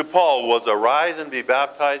to Paul was, "Arise and be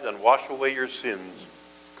baptized and wash away your sins,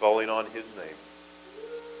 calling on his name."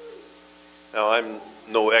 Now, I'm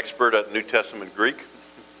no expert at New Testament Greek.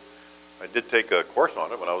 I did take a course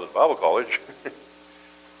on it when I was at Bible college.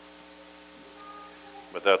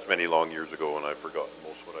 But that's many long years ago, and I've forgotten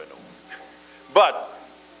most of what I know. But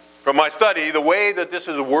from my study, the way that this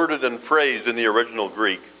is worded and phrased in the original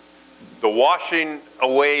Greek, the washing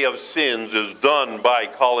away of sins is done by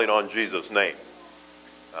calling on Jesus' name.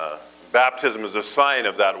 Baptism is a sign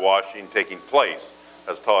of that washing taking place,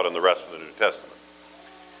 as taught in the rest of the New Testament.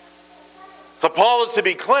 So Paul is to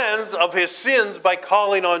be cleansed of his sins by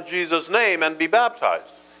calling on Jesus' name and be baptized,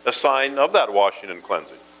 a sign of that washing and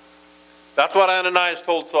cleansing. That's what Ananias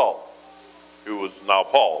told Saul, who was now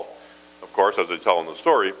Paul, of course, as they tell in the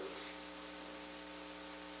story.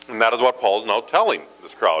 And that is what Paul is now telling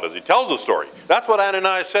this crowd as he tells the story. That's what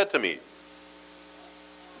Ananias said to me.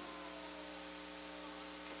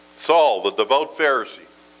 Saul, the devout Pharisee,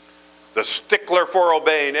 the stickler for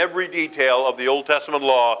obeying every detail of the Old Testament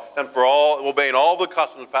law and for obeying all the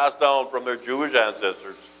customs passed down from their Jewish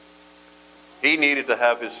ancestors, he needed to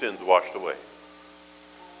have his sins washed away.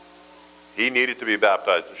 He needed to be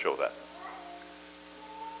baptized to show that.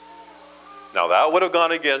 Now that would have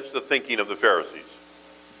gone against the thinking of the Pharisees.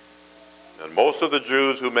 And most of the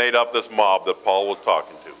Jews who made up this mob that Paul was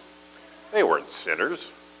talking to, they weren't sinners.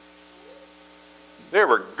 They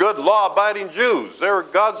were good law-abiding Jews. They were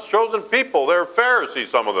God's chosen people. They were Pharisees,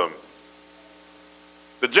 some of them.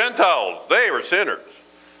 The Gentiles, they were sinners.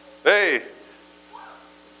 But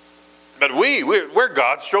we're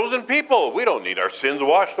God's chosen people. We don't need our sins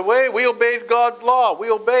washed away. We obey God's law. We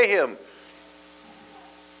obey him.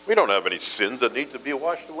 We don't have any sins that need to be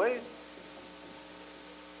washed away.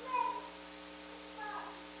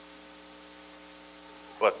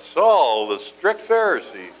 But Saul, the strict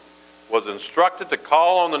Pharisee, was instructed to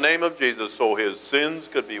call on the name of Jesus so his sins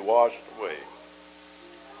could be washed away.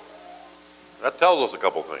 That tells us a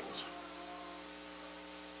couple things.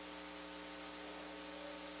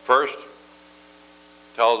 First,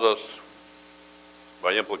 tells us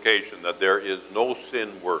by implication that there is no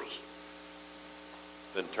sin worse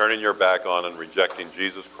than turning your back on and rejecting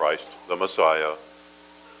Jesus Christ, the Messiah,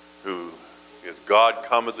 who is God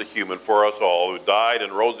come as a human for us all, who died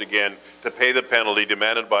and rose again to pay the penalty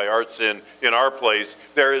demanded by our sin in our place.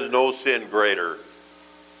 There is no sin greater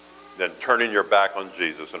than turning your back on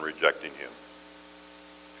Jesus and rejecting him.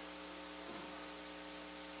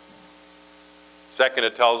 Second,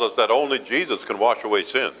 it tells us that only Jesus can wash away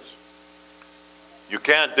sins. You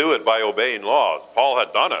can't do it by obeying laws. Paul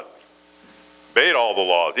had done it. Obeyed all the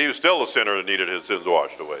laws. He was still a sinner that needed his sins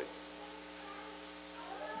washed away.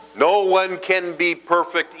 No one can be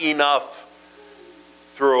perfect enough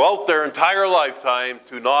throughout their entire lifetime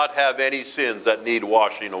to not have any sins that need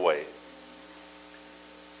washing away.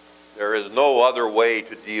 There is no other way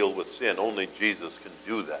to deal with sin. Only Jesus can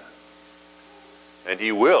do that. And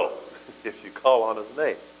he will if you call on his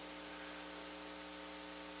name.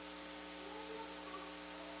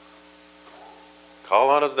 Call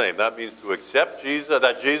on his name. That means to accept Jesus,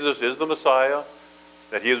 that Jesus is the Messiah,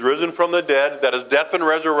 that he is risen from the dead, that his death and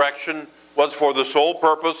resurrection was for the sole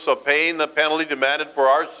purpose of paying the penalty demanded for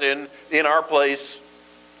our sin in our place,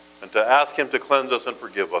 and to ask him to cleanse us and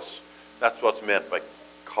forgive us. That's what's meant by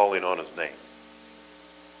calling on his name.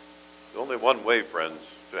 There's only one way, friends,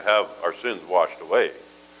 to have our sins washed away.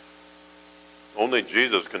 Only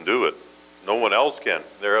Jesus can do it. No one else can.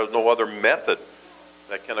 There is no other method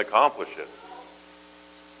that can accomplish it.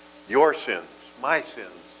 Your sins, my sins,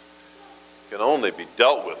 can only be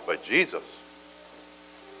dealt with by Jesus.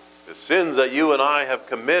 The sins that you and I have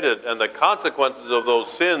committed and the consequences of those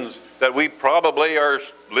sins that we probably are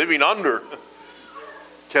living under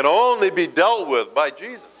can only be dealt with by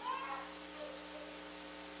Jesus.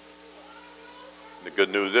 The good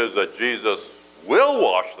news is that Jesus will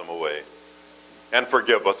wash them away and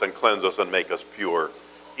forgive us and cleanse us and make us pure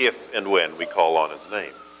if and when we call on his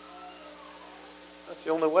name. That's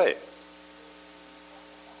the only way.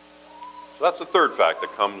 So that's the third fact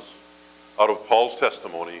that comes out of Paul's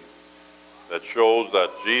testimony that shows that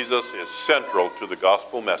Jesus is central to the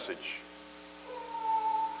gospel message.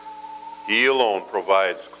 He alone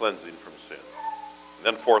provides cleansing from sin. And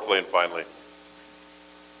then fourthly and finally,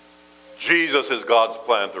 Jesus is God's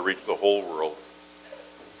plan to reach the whole world.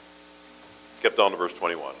 Skip down to verse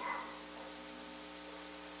 21.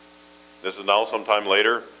 This is now sometime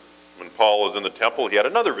later when Paul is in the temple. He had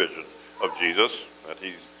another vision of Jesus that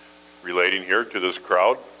he's relating here to this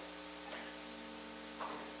crowd.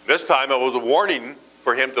 This time it was a warning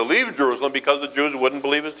for him to leave Jerusalem because the Jews wouldn't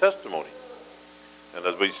believe his testimony. And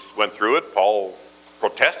as we went through it, Paul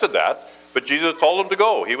protested that, but Jesus told him to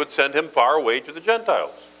go. He would send him far away to the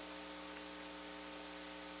Gentiles.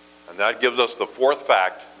 And that gives us the fourth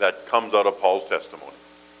fact that comes out of Paul's testimony.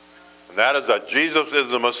 And that is that Jesus is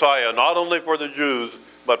the Messiah, not only for the Jews,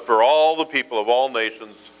 but for all the people of all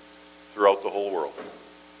nations throughout the whole world.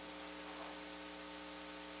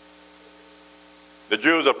 The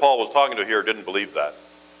Jews that Paul was talking to here didn't believe that.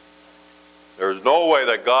 There's no way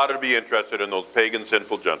that God would be interested in those pagan,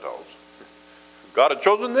 sinful Gentiles. God had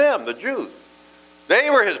chosen them, the Jews. They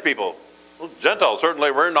were his people. Those Gentiles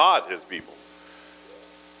certainly were not his people.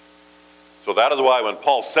 So that is why when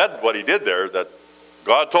Paul said what he did there, that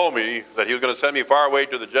God told me that he was going to send me far away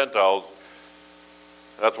to the Gentiles,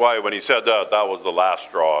 that's why when he said that, that was the last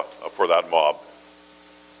straw for that mob.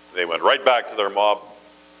 They went right back to their mob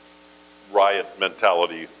riot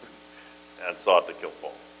mentality and sought to kill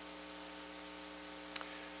Paul.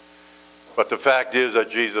 But the fact is that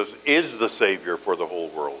Jesus is the Savior for the whole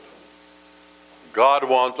world. God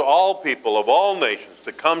wants all people of all nations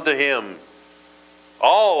to come to him.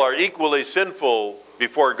 All are equally sinful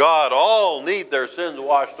before God. All need their sins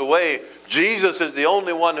washed away. Jesus is the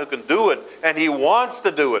only one who can do it, and he wants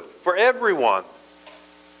to do it for everyone.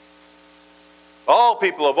 All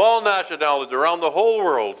people of all nationalities around the whole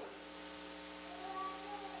world.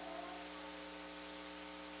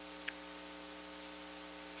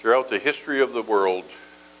 Throughout the history of the world,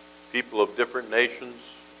 people of different nations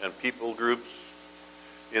and people groups,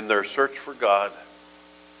 in their search for God,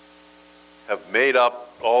 have made up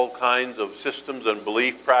all kinds of systems and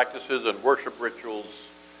belief practices and worship rituals,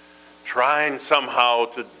 trying somehow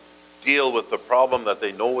to deal with the problem that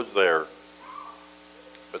they know is there,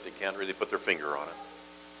 but they can't really put their finger on it.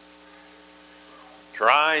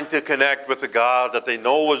 Trying to connect with the God that they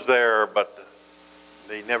know was there, but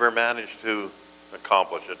they never managed to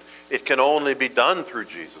accomplish it. It can only be done through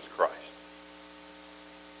Jesus Christ.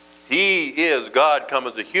 He is God come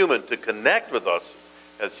as a human to connect with us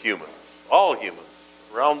as humans, all humans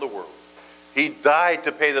around the world. He died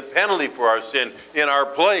to pay the penalty for our sin in our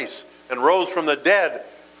place and rose from the dead.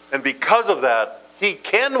 And because of that, he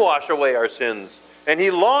can wash away our sins. And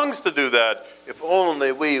he longs to do that if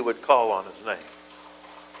only we would call on his name.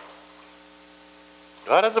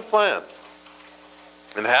 God has a plan.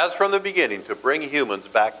 and has from the beginning to bring humans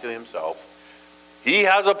back to himself. He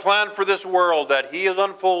has a plan for this world that he is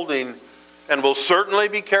unfolding and will certainly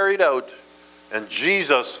be carried out. And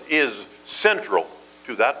Jesus is central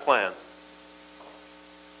to that plan.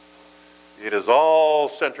 It is all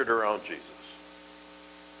centered around Jesus.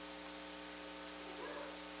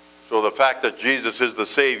 So the fact that Jesus is the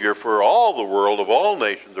Savior for all the world, of all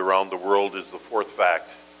nations around the world, is the fourth fact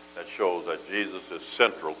that shows that Jesus is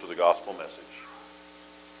central to the gospel message.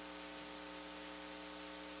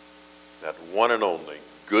 That one and only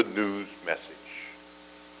good news message.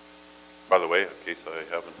 By the way, in case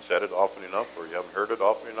I haven't said it often enough or you haven't heard it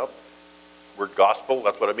often enough, the word gospel,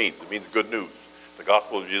 that's what it means. It means good news. The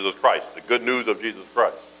gospel of Jesus Christ. The good news of Jesus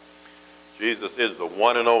Christ. Jesus is the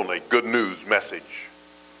one and only good news message.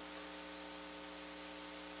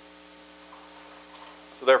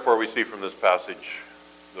 So therefore we see from this passage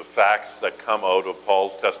the facts that come out of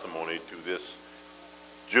Paul's testimony to this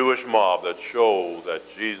Jewish mob that show that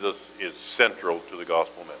Jesus is central to the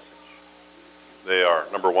gospel message. They are,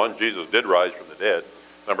 number one, Jesus did rise from the dead.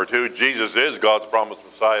 Number two, Jesus is God's promised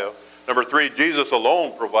Messiah. Number three, Jesus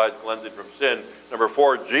alone provides cleansing from sin. Number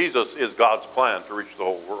four, Jesus is God's plan to reach the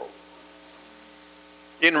whole world.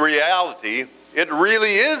 In reality, it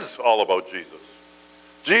really is all about Jesus.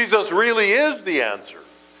 Jesus really is the answer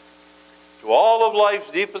to all of life's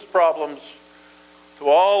deepest problems, to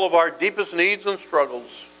all of our deepest needs and struggles.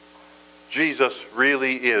 Jesus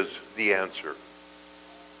really is the answer.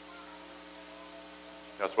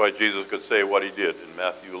 That's why Jesus could say what he did in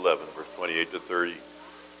Matthew 11, verse 28 to 30,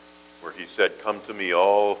 where he said, "Come to me,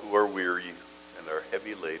 all who are weary and are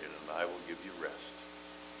heavy laden, and I will give you rest.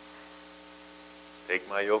 Take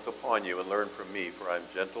my yoke upon you and learn from me, for I am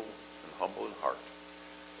gentle and humble in heart,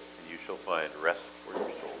 and you shall find rest for your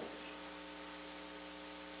souls.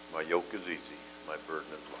 My yoke is easy, my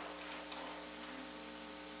burden is light."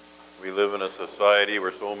 We live in a society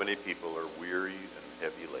where so many people are weary and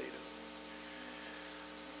heavy laden,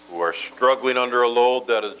 who are struggling under a load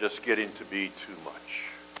that is just getting to be too much.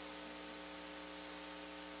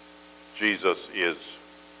 Jesus is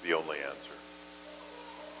the only answer.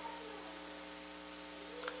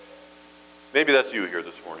 Maybe that's you here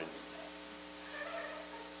this morning.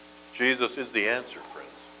 Jesus is the answer, friends.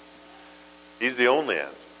 He's the only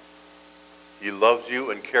answer. He loves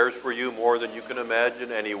you and cares for you more than you can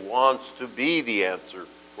imagine, and he wants to be the answer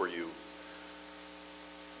for you.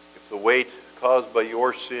 If the weight caused by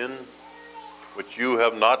your sin, which you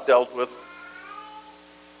have not dealt with,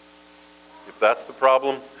 if that's the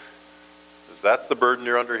problem, if that's the burden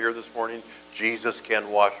you're under here this morning, Jesus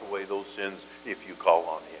can wash away those sins if you call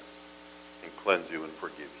on him and cleanse you and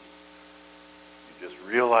forgive you. You just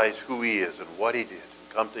realize who he is and what he did and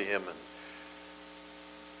come to him and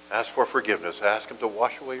ask for forgiveness. Ask him to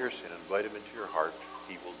wash away your sin. Invite him into your heart.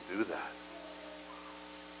 He will do that.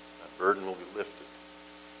 That burden will be lifted.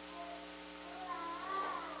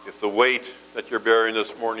 If the weight that you're bearing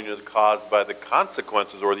this morning is caused by the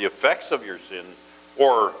consequences or the effects of your sin,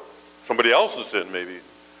 or somebody else's sin maybe,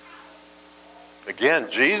 again,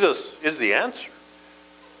 Jesus is the answer.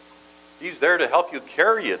 He's there to help you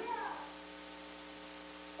carry it,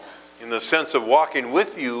 in the sense of walking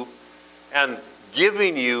with you and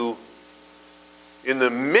giving you, in the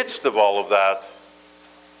midst of all of that,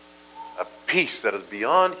 a peace that is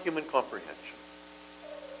beyond human comprehension.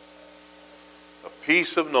 A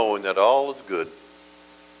peace of knowing that all is good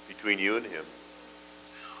between you and him.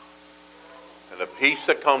 And a peace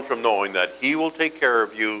that comes from knowing that he will take care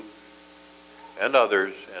of you and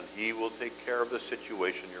others, and he will take care of the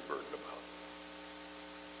situation you're burdened about.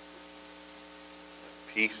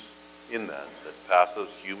 A peace in that passes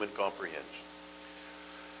human comprehension.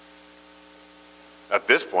 At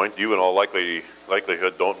this point, you in all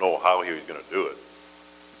likelihood don't know how he was going to do it,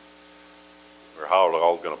 or how it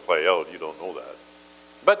all is going to play out. You don't know that.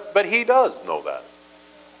 But he does know that.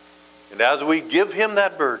 And as we give him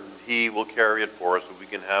that burden, he will carry it for us so we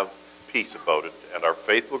can have peace about it, and our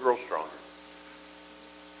faith will grow stronger.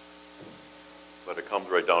 But it comes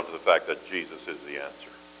right down to the fact that Jesus is the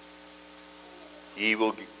answer. He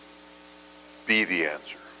will be the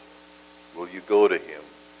answer. Will you go to him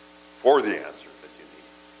for the answer that you need?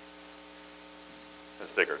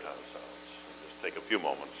 Let's take our time of silence and just take a few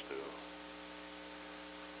moments to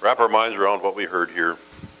wrap our minds around what we heard here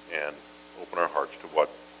and open our hearts to what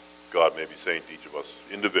God may be saying to each of us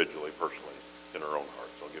individually, personally, in our own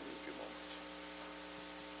hearts. I'll give you a few moments.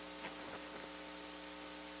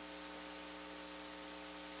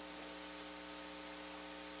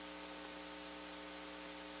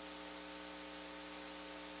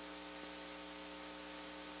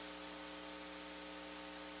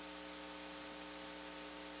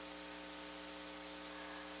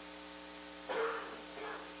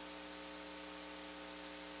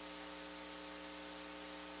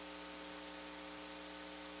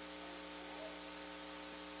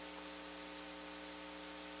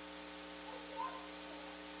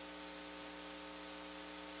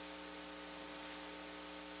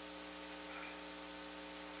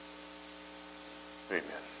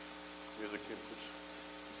 Music cue, please.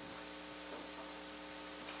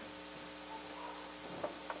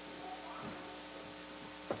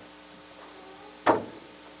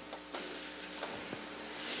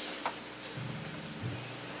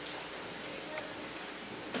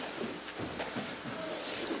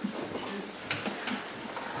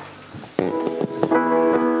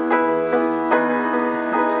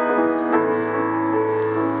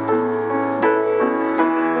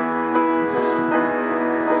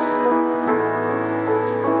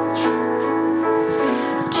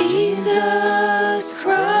 Jesus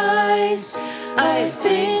Christ, I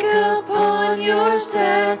think upon your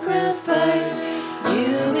sacrifice.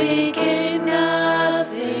 You became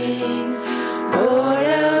nothing, poured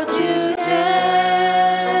out to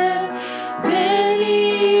death.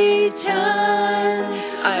 Many times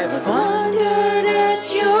I've wondered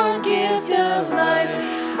at your gift of life.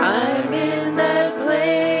 I'm in that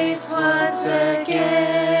place once again.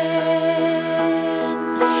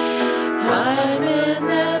 I'm in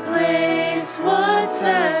that place once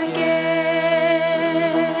again.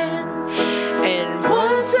 And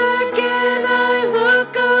once again I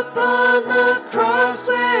look upon the cross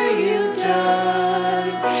where you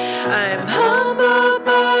died. I'm humbled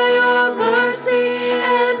by your mercy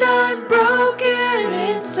and I'm broken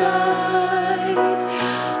inside.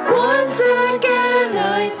 Once again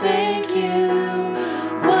I thank you.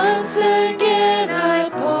 Once again I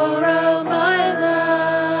pour out my life.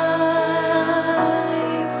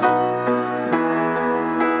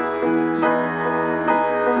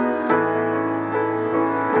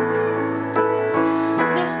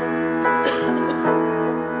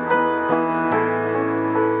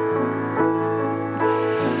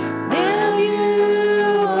 Now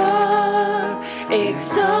you are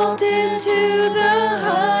exalted to the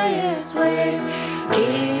highest place,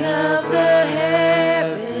 King of the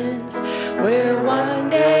heavens, where one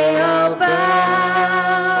day I'll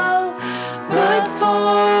bow. But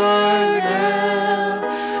for now,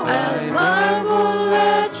 I marvel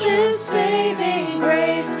at this saving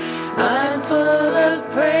grace. I'm full of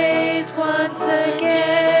praise once again.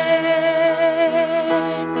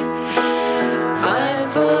 I'm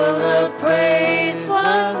full of praise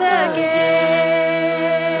once again.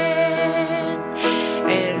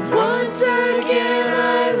 And once again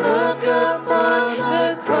I look upon the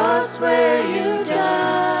cross where you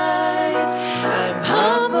died. I'm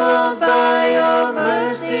humbled by your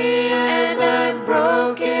mercy and I'm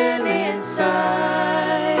broken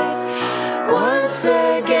inside. Once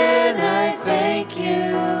again I thank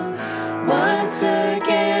you. Once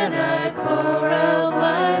again I pour out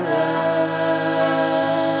my life.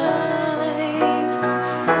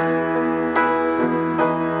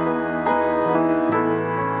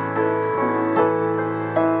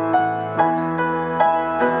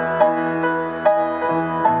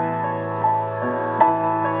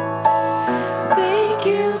 Thank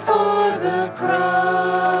you for the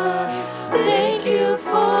cross. Thank you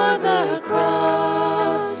for the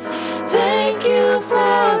cross. Thank you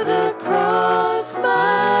for the cross,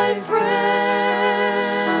 my friend.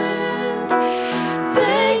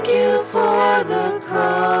 Thank you for the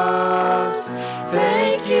cross.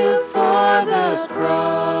 Thank you for the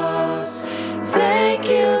cross. Thank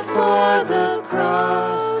you for the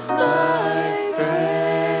cross, my friend.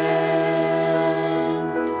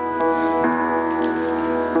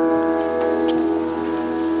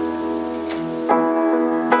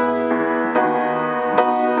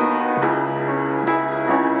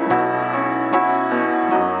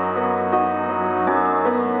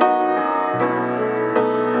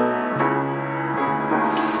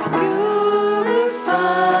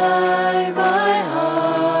 Purify my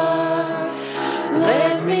heart.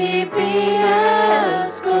 Let me be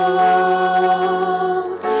as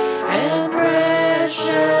gold and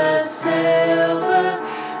precious silver.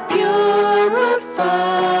 Purify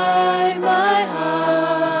my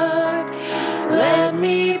heart. Let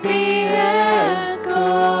me be as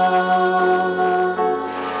gold,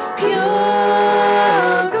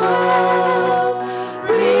 pure gold,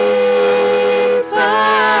 refined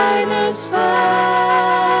as fire.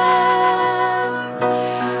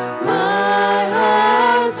 My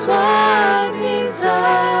heart's one desire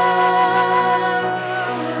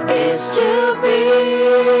is to be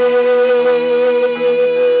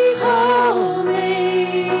holy,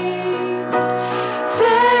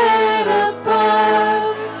 set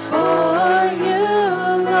apart for you,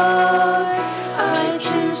 Lord. I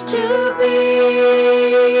choose to be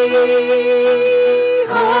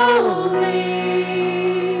holy,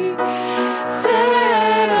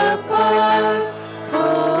 set apart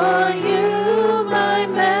for you, my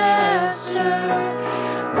Master,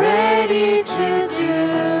 ready to do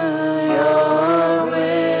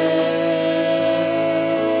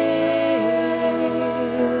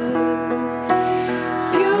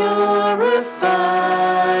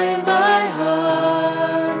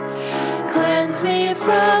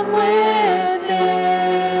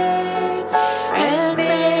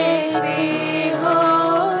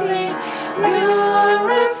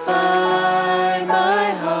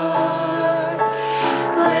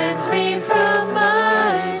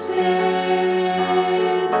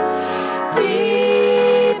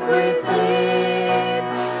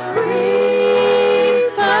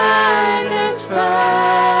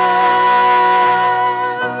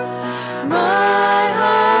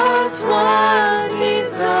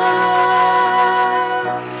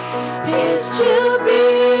is to be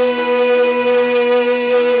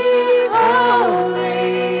holy,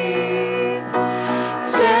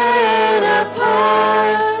 set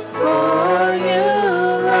apart for you,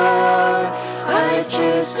 Lord. I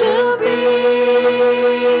choose to be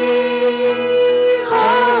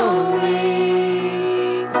holy,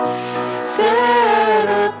 set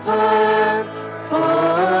apart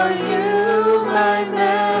for you, my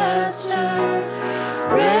Master,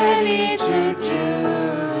 ready to do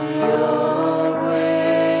your will.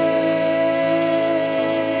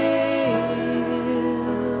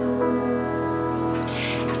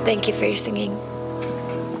 Thank you for your singing.